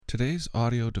Today's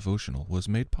audio devotional was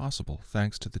made possible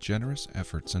thanks to the generous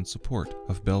efforts and support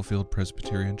of Bellefield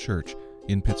Presbyterian Church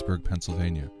in Pittsburgh,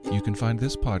 Pennsylvania. You can find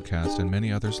this podcast and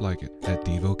many others like it at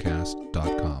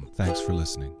Devocast.com. Thanks for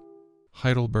listening.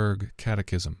 Heidelberg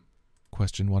Catechism,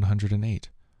 Question 108.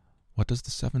 What does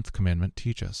the seventh commandment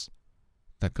teach us?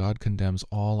 That God condemns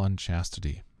all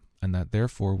unchastity, and that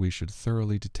therefore we should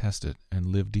thoroughly detest it and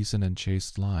live decent and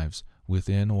chaste lives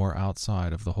within or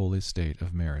outside of the holy state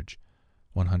of marriage.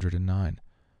 109.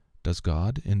 Does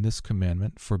God, in this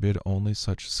commandment, forbid only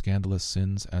such scandalous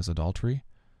sins as adultery?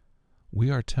 We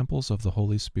are temples of the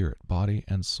Holy Spirit, body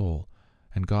and soul,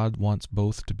 and God wants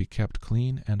both to be kept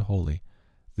clean and holy.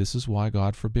 This is why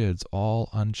God forbids all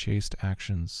unchaste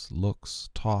actions, looks,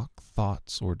 talk,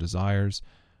 thoughts, or desires,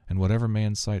 and whatever may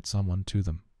incite someone to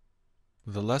them.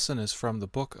 The lesson is from the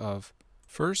book of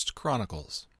 1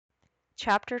 Chronicles.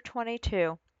 Chapter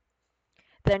 22.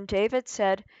 Then David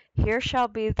said, Here shall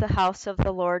be the house of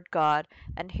the Lord God,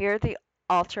 and here the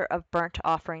altar of burnt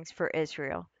offerings for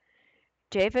Israel.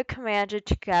 David commanded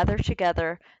to gather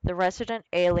together the resident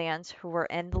aliens who were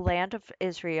in the land of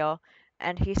Israel,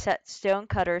 and he set stone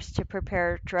cutters to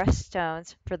prepare dressed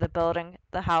stones for the building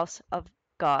the house of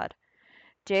God.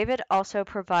 David also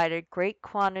provided great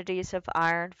quantities of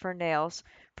iron for nails,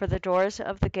 for the doors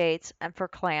of the gates, and for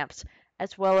clamps,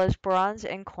 as well as bronze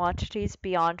in quantities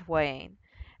beyond weighing,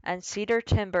 and cedar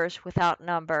timbers without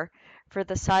number, for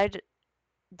the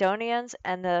Sidonians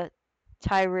and the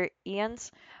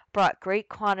Tyrians brought great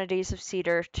quantities of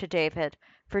cedar to David.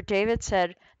 For David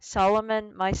said,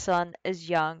 Solomon my son is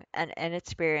young and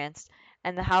inexperienced,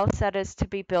 and the house that is to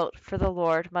be built for the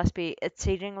Lord must be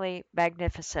exceedingly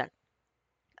magnificent,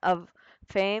 of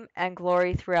fame and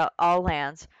glory throughout all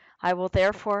lands. I will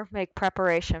therefore make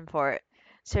preparation for it.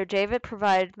 So David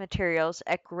provided materials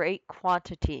at great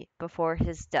quantity before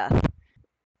his death.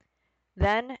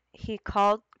 Then he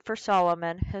called for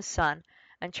Solomon his son,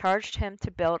 and charged him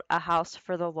to build a house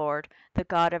for the Lord, the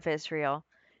God of Israel.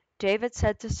 David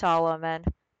said to Solomon,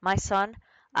 My son,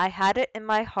 I had it in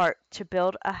my heart to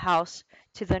build a house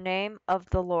to the name of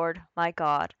the Lord my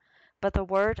God. But the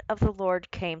word of the Lord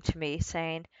came to me,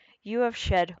 saying, You have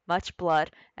shed much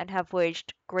blood, and have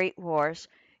waged great wars.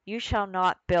 You shall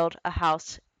not build a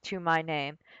house to my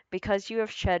name, because you have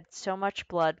shed so much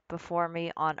blood before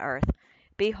me on earth.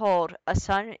 Behold, a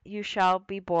son shall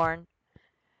be born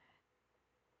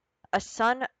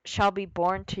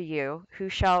to you, who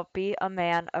shall be a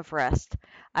man of rest.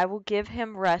 I will give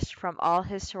him rest from all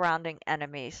his surrounding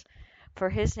enemies. For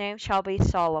his name shall be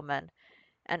Solomon,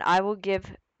 and I will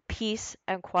give peace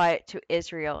and quiet to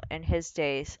Israel in his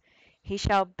days. He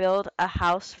shall build a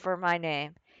house for my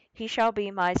name. He shall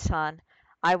be my son.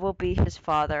 I will be his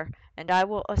father, and I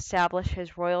will establish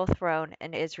his royal throne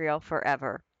in Israel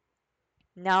forever.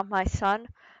 Now, my son,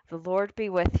 the Lord be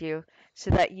with you, so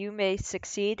that you may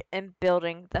succeed in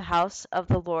building the house of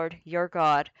the Lord your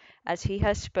God, as he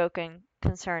has spoken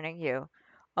concerning you.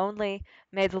 Only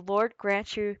may the Lord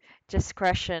grant you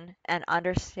discretion and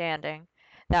understanding,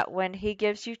 that when he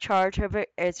gives you charge over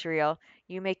Israel,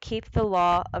 you may keep the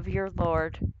law of your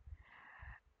Lord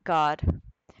God.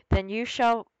 Then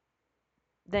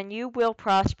you will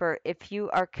prosper if you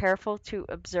are careful to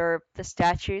observe the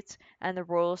statutes and the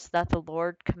rules that the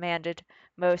Lord commanded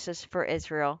Moses for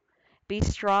Israel. Be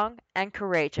strong and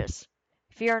courageous.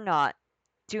 Fear not,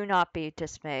 do not be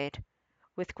dismayed.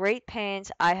 With great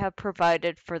pains I have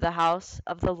provided for the house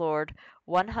of the Lord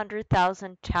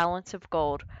 100,000 talents of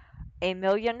gold,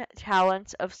 1,000,000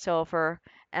 talents of silver,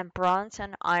 and bronze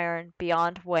and iron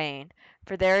beyond weighing,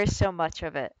 for there is so much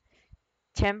of it.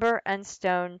 Timber and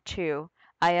stone, too,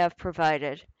 I have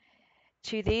provided.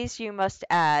 To these you must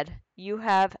add, you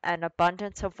have an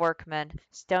abundance of workmen,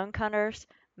 stone cutters,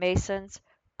 masons,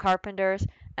 carpenters,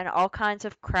 and all kinds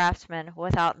of craftsmen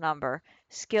without number,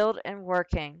 skilled in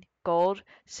working gold,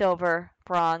 silver,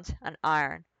 bronze, and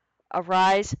iron.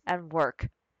 Arise and work.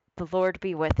 The Lord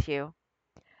be with you.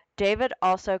 David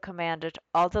also commanded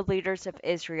all the leaders of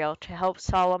Israel to help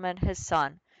Solomon his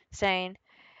son, saying,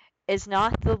 Is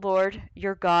not the Lord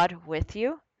your God with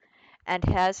you? And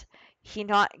has he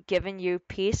not given you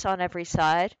peace on every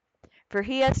side? For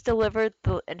he has delivered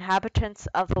the inhabitants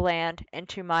of the land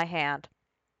into my hand,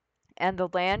 and the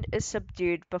land is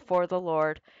subdued before the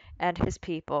Lord and his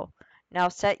people. Now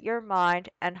set your mind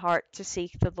and heart to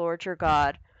seek the Lord your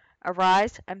God.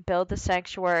 Arise and build the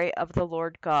sanctuary of the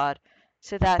Lord God,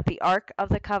 so that the ark of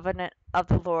the covenant of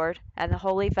the Lord and the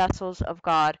holy vessels of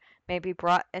God may be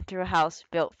brought into a house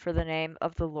built for the name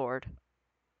of the Lord.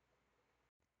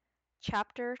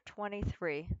 Chapter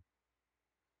 23.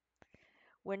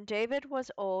 When David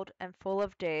was old and full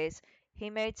of days, He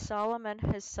made Solomon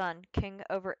his son king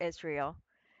over Israel.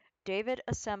 David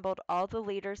assembled all the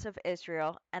leaders of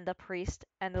Israel and the priests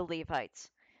and the Levites.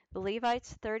 The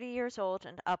Levites 30 years old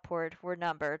and upward were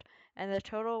numbered, and the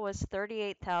total was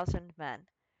 38,000 men.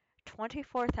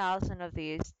 24,000 of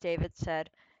these, David said,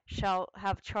 shall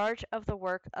have charge of the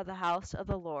work of the house of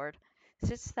the Lord.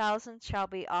 6,000 shall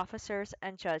be officers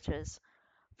and judges.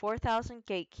 4,000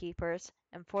 gatekeepers,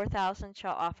 and 4,000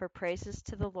 shall offer praises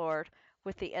to the Lord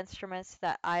with the instruments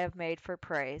that I have made for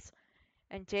praise.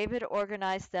 And David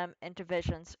organized them in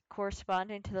divisions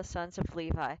corresponding to the sons of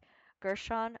Levi: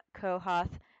 Gershon,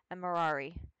 Kohath, and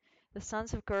Merari. The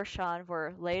sons of Gershon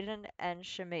were Ladan and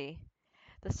Shimei.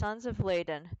 The sons of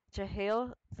Ladan: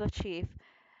 Jehiel the chief,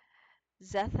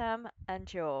 Zetham and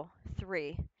Joel,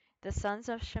 3. The sons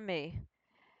of Shimei: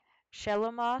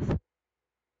 Shelomoth,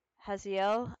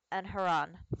 Haziel, and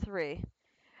Haran, 3.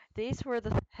 These were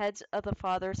the heads of the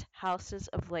fathers' houses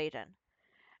of Ladan.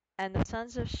 And the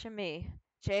sons of Shimei: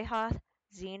 Jahath,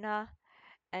 Zena,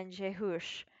 and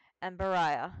Jehush, and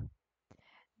Beriah.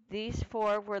 These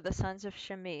 4 were the sons of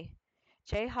Shimei.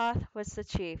 Jahath was the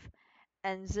chief,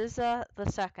 and Ziza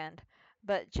the second,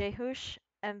 but Jehush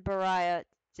and Beriah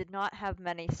did not have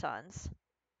many sons.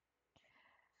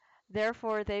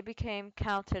 Therefore they became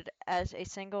counted as a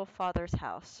single father's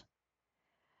house.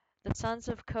 The sons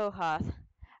of Kohath: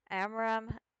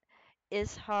 Amram,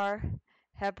 Izhar,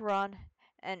 Hebron,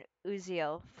 and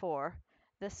Uzziel, 4.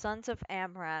 The sons of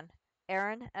Amram: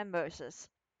 Aaron and Moses.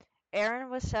 Aaron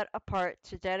was set apart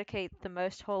to dedicate the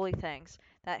most holy things,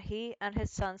 that he and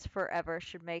his sons forever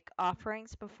should make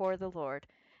offerings before the Lord,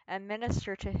 and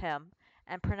minister to him,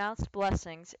 and pronounce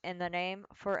blessings in the name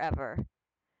forever.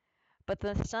 But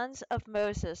the sons of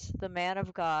Moses, the man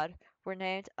of God, were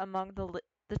named among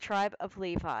the tribe of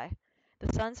Levi.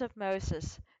 The sons of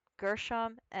Moses: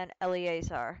 Gershom and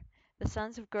Eleazar. The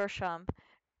sons of Gershom: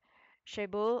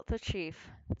 Shebuel the chief.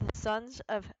 The sons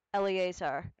of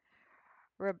Eleazar: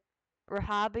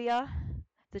 Rehabiah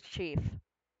the chief.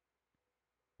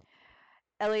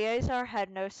 Eleazar had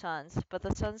no sons, but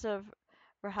the sons of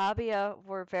Rehabiah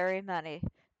were very many.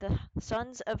 The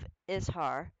sons of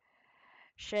Izhar: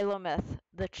 Shelomith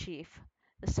the chief.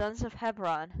 The sons of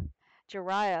Hebron: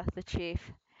 Jeriah the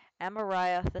chief,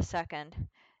 Amariah the second,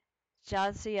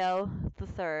 Jaziel the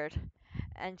third,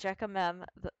 and Jechamem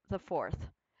the fourth.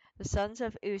 The sons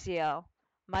of Uzziel: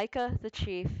 Micah the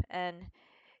chief, and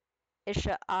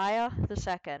Ishaiah the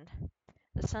second.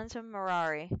 The sons of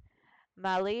Merari: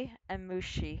 Mahli and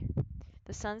Mushi.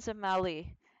 The sons of Mahli: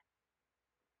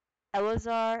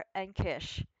 Eleazar and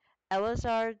Kish.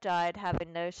 Eleazar died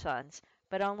having no sons,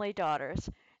 but only daughters.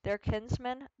 Their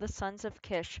kinsmen, the sons of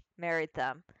Kish, married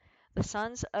them. The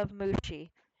sons of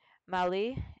Mushi: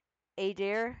 Mahli,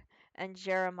 Adir, and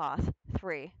Jeremoth,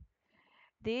 3.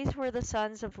 These were the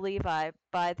sons of Levi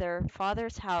by their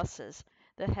fathers' houses,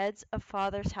 the heads of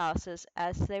fathers' houses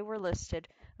as they were listed,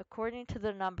 according to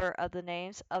the number of the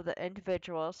names of the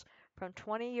individuals from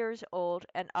 20 years old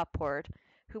and upward,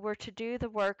 who were to do the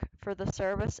work for the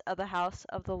service of the house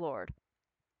of the Lord.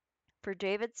 For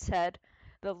David said,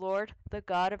 "The Lord, the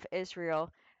God of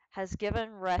Israel, has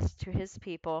given rest to his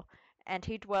people, and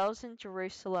he dwells in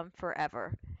Jerusalem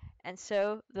forever." And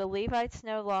so the Levites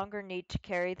no longer need to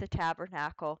carry the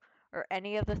tabernacle or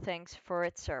any of the things for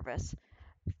its service.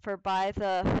 For by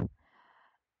the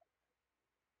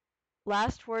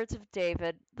last words of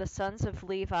David, the sons of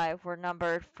Levi were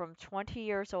numbered from 20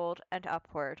 years old and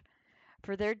upward.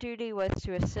 For their duty was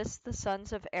to assist the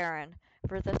sons of Aaron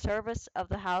for the service of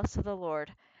the house of the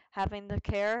Lord, having the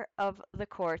care of the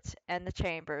courts and the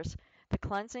chambers, the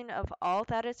cleansing of all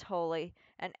that is holy,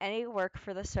 and any work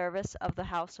for the service of the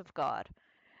house of God.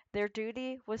 Their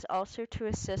duty was also to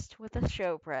assist with the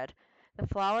showbread, the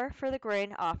flour for the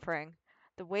grain offering,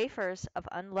 the wafers of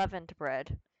unleavened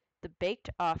bread, the baked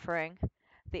offering,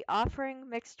 the offering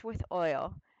mixed with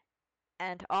oil,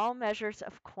 and all measures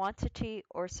of quantity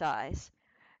or size.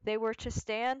 They were to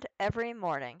stand every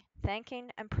morning,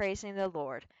 thanking and praising the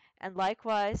Lord, and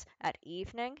likewise at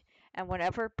evening, and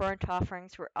whenever burnt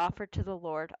offerings were offered to the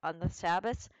Lord on the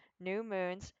Sabbaths, new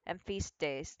moons, and feast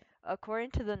days, according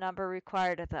to the number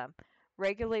required of them,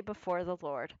 regularly before the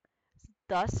Lord.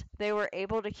 Thus they were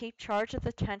able to keep charge of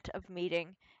the tent of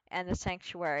meeting and the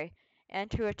sanctuary, and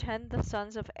to attend the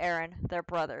sons of Aaron, their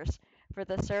brothers, for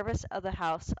the service of the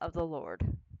house of the Lord.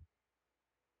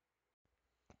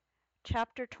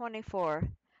 Chapter 24.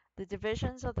 The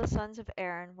divisions of the sons of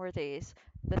Aaron were these: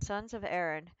 the sons of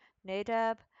Aaron: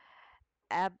 Nadab,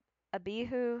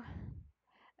 Abihu,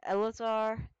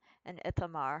 Eleazar, and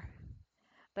Ithamar.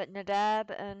 But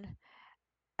Nadab and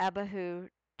Abihu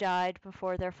died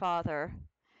before their father,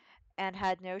 and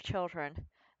had no children.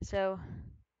 So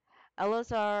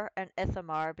Eleazar and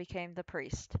Ithamar became the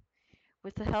priest.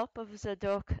 With the help of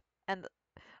Zadok and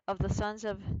of the sons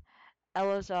of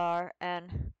Eleazar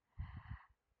and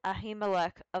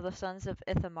Ahimelech of the sons of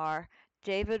Ithamar,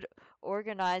 David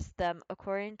organized them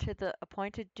according to the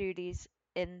appointed duties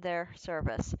in their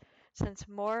service. Since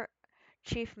more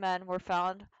chief men were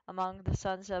found among the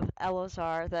sons of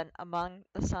Eleazar than among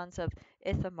the sons of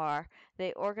Ithamar,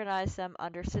 they organized them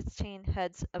under 16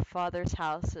 heads of fathers'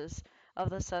 houses of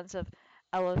the sons of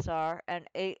Eleazar and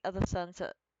 8 of the sons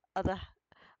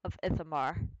of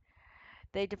Ithamar.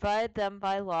 They divided them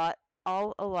by lot,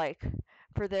 all alike,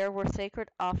 for there were sacred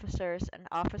officers and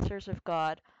officers of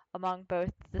God among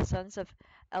both the sons of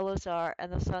Eleazar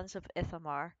and the sons of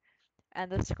Ithamar.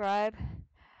 And the scribe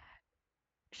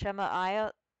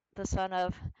Shemaiah the son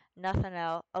of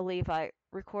Nethanel, a Levite,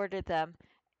 recorded them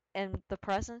in the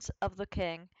presence of the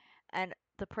king and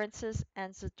the princes,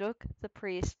 and Zadok the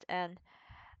priest, and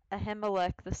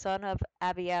Ahimelech the son of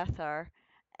Abiathar,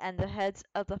 and the heads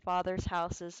of the fathers'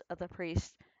 houses of the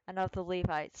priests and of the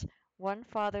Levites, one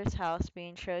father's house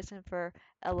being chosen for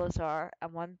Eleazar,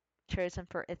 and one chosen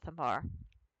for Ithamar.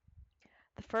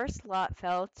 The first lot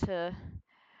fell to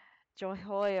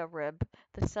Jehoiarib,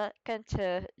 the second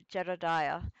to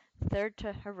Jedediah, the third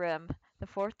to Harim, the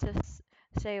fourth to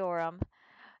Seoram,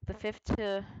 the fifth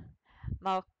to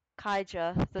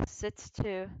Malchijah, the sixth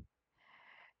to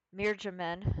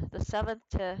Mirjamin, the seventh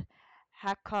to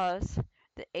Hakkoz,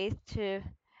 the eighth to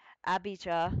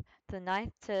Abijah, the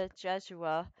ninth to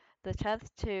Jeshua, the 10th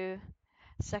to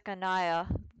Shechaniah,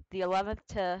 the 11th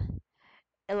to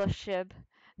Eliashib,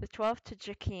 the 12th to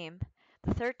Jakim,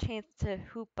 the 13th to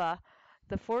Huppah,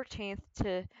 the 14th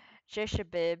to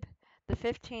Jeshabib, the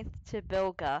 15th to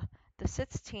Bilgah, the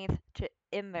 16th to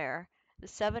Immer, the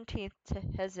 17th to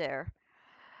Hezer,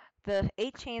 the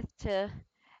 18th to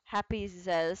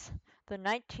Hapizez, the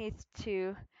 19th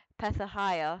to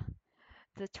Pethahiah,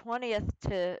 the 20th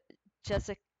to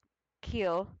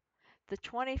Jezekiel, the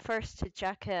 21st to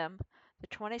Jachim, the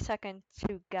 22nd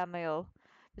to Gamil,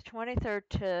 the 23rd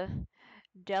to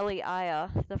Delaiah,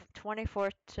 the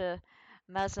 24th to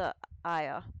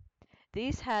Mezaiah.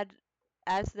 These had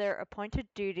as their appointed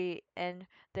duty in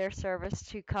their service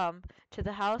to come to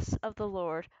the house of the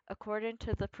Lord according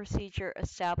to the procedure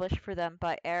established for them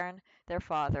by Aaron their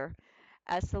father,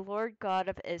 as the Lord God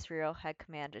of Israel had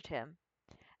commanded him.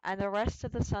 And the rest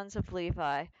of the sons of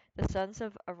Levi, the sons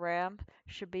of Aram,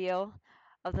 Shebuel,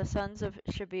 of the sons of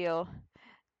Shebuel,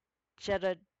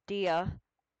 Jedediah,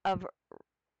 of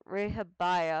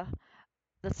Rehabiah,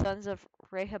 the sons of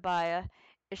Rehabiah,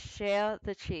 Ishmael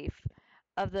the chief,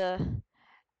 of the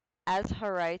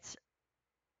Azharites,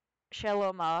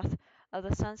 Shelomoth, of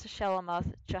the sons of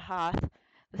Shelomoth, Jahath,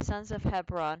 the sons of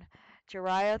Hebron,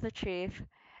 Jeriah the chief,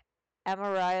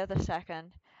 Amariah the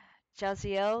second,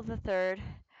 Jaziel the third,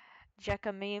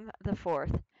 Jechamim the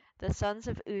fourth, the sons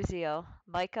of Uziel,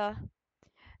 Micah,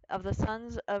 of the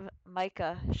sons of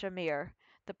Micah, Shamir,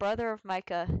 the brother of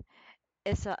Micah,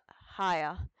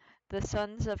 Isaiah, the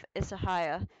sons of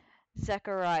Isaiah,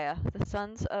 Zechariah, the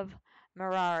sons of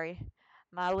Merari,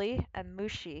 Mali and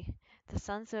Mushi, the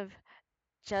sons of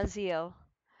Jaziel,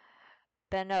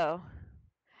 Beno,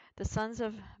 the sons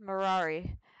of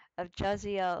Merari, of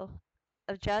Jaziah,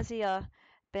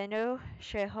 Beno,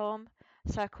 Shehom,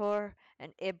 Sakur,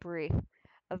 and Ibri,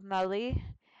 of Mali,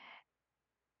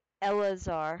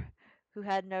 Eleazar, who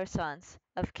had no sons,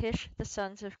 of Kish, the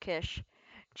sons of Kish,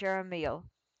 Jeremiel,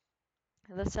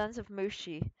 the sons of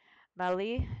Mushi,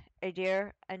 Mali,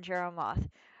 Adir, and Jeremoth.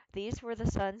 These were the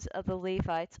sons of the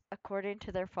Levites according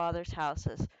to their fathers'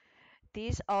 houses.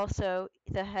 These also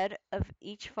the head of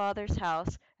each father's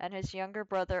house and his younger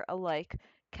brother alike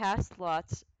cast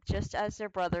lots, just as their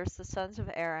brothers the sons of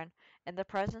Aaron, in the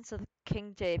presence of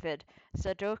King David,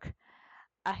 Zadok,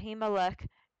 Ahimelech,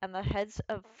 and the heads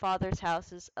of fathers'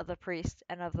 houses of the priests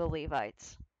and of the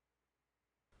Levites.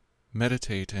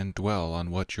 Meditate and dwell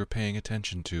on what you're paying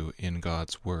attention to in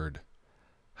God's Word.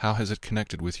 How has it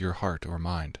connected with your heart or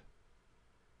mind?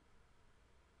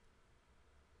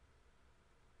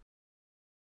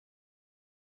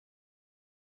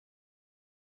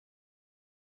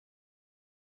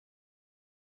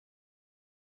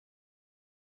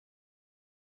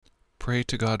 Pray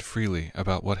to God freely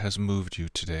about what has moved you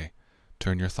today.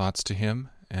 Turn your thoughts to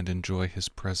Him and enjoy His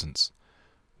presence.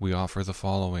 We offer the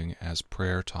following as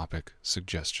prayer topic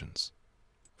suggestions.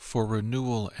 For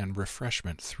renewal and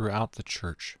refreshment throughout the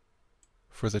Church.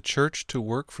 For the Church to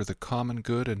work for the common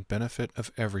good and benefit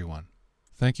of everyone.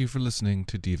 Thank you for listening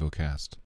to Devocast.